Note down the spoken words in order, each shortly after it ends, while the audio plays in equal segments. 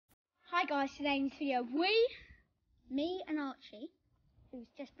Hi guys, today in this video, me and Archie, who's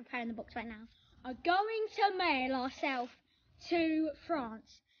just preparing the box right now, are going to mail ourselves to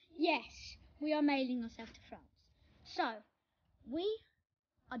France. Yes, we are mailing ourselves to France. So, we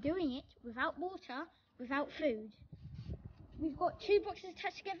are doing it without water, without food. We've got 2 boxes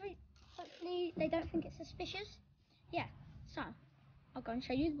attached together. Hopefully they don't think it's suspicious. Yeah, so, I'll go and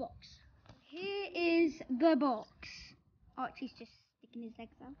show you the box. Here is the box. Archie's just sticking his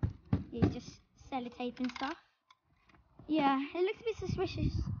legs out. He's just sellotaping stuff. Yeah, it looks a bit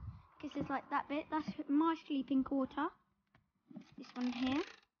suspicious because there's like that bit. That's my sleeping quarter. This one here.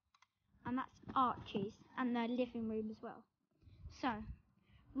 And that's Archie's and the living room as well. So,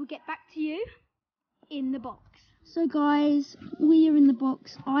 we'll get back to you in the box. So guys, we are in the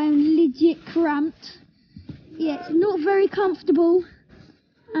box. I am legit cramped. Yeah, it's not very comfortable.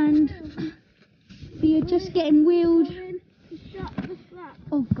 And we are just getting wheeled.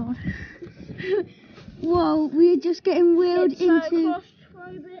 Oh god. Whoa, we're just getting wheeled into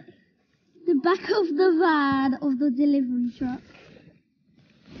the back of the van of the delivery truck.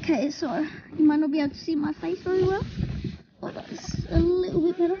 Okay, so you might not be able to see my face very well. Oh, that's a little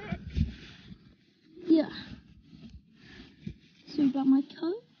bit better. Yeah. So we got my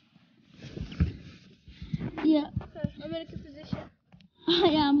coat. Yeah. Okay, I'm in a good position. I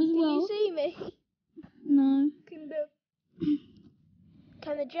am as well. Can you see me? No.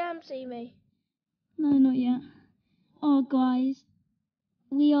 Can the jam see me? No, not yet. Oh, guys,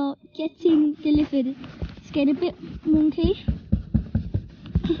 we are getting delivered. It's getting a bit wonky.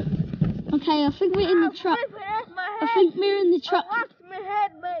 Okay, I think we're in the truck. I think we're in the truck.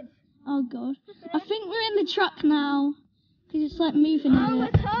 Oh god. I think we're in the truck now. Because it's like moving a we're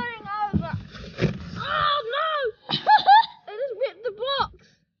bit. turning over. Oh no! I just ripped the box.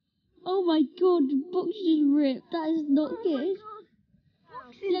 Oh my god, the box just ripped. That is not good.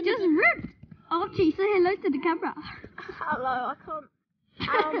 It just ripped. Archie, say hello to the camera. Hello, I can't.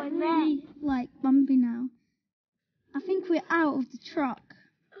 Ow, my neck. Really, like, bumpy now. I think we're out of the truck.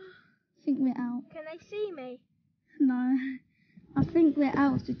 I think we're out. Can they see me? No. I think we're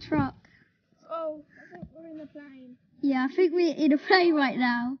out of the truck. Oh, I think we're in the plane. Yeah, I think we're in a plane right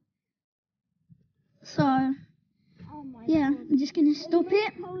now. So, yeah, I'm just going to stop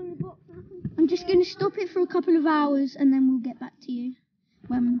it. I'm just going to stop it for a couple of hours and then we'll get back to you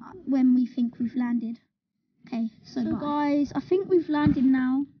when we think we've landed. Okay, so guys, I think we've landed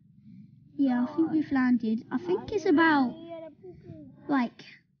now. Yeah, I think we've landed. I think it's about like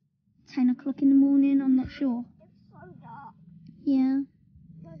 10 o'clock in the morning, I'm not sure. It's so dark. Yeah.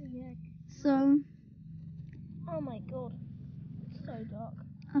 So, oh my god, it's so dark.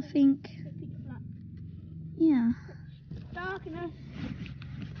 I think, yeah. Darkness.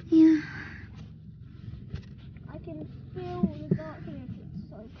 Yeah. I can feel the darkness, it's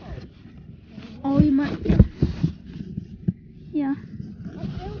so cold. Oh, you might. Yeah. I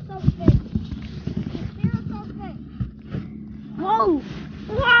feel something. I feel something. Whoa!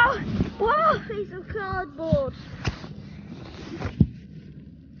 Whoa! Whoa! Piece of cardboard.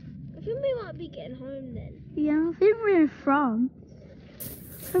 I think we might be getting home then. Yeah, I think we're in France.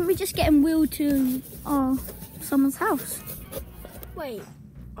 I think we're just getting wheeled to someone's house. Wait,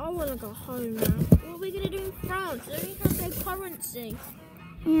 I want to go home now. What are we going to do in France? They only have their currency.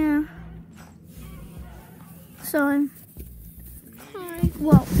 Yeah. So. Hi.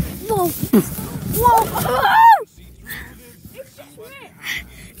 Whoa. Whoa. Whoa. It's just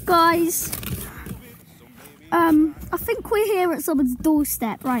ripped. Guys. I think we're here at someone's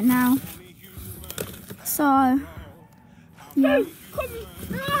doorstep right now. So. Yeah.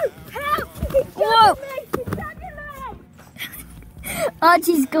 No! Help! Whoa. He's stabbing me!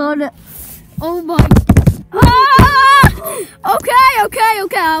 Archie's gone. Oh my. Ah! Okay.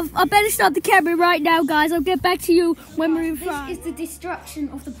 I better start the camera right now, guys. I'll get back to you when we're in France. This is the destruction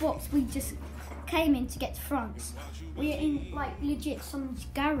of the box we just came in to get to France. We're in, like, legit someone's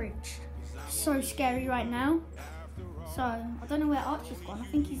garage. So scary right now. So, I don't know where Archie's gone. I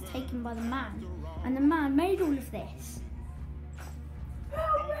think he's taken by the man. And the man made all of this.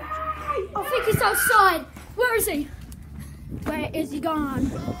 I think he's outside. Where is he? Where is he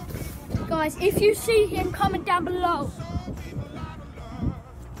gone? Guys, if you see him, comment down below.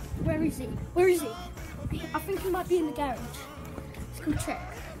 Where is he? Where is he? I think he might be in the garage. Let's go check.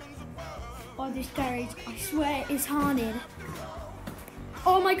 Oh, this garage, I swear, is haunted.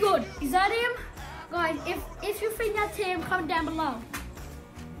 Oh my god, is that him? Guys, if you think that's him, comment down below.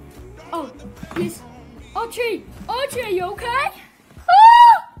 Oh, yes. Archie, are you okay?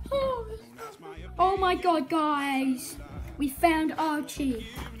 Oh my god, guys. We found Archie.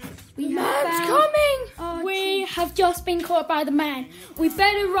 The man's coming! Archie. We have just been caught by the man. We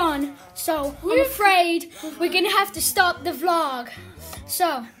better run. So I'm afraid we're gonna have to stop the vlog.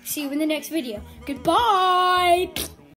 So see you in the next video. Goodbye.